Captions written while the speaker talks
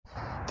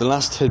The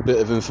last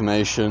tidbit of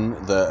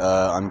information that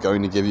I'm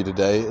going to give you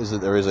today is that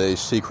there is a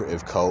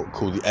secretive cult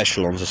called the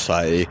Echelon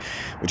Society,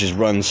 which is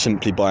run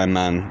simply by a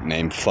man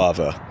named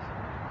Father.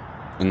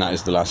 And that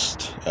is the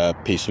last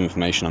piece of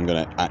information I'm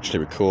going to actually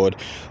record.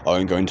 I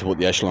won't go into what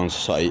the Echelon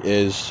Society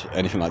is,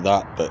 anything like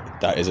that,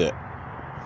 but that is it.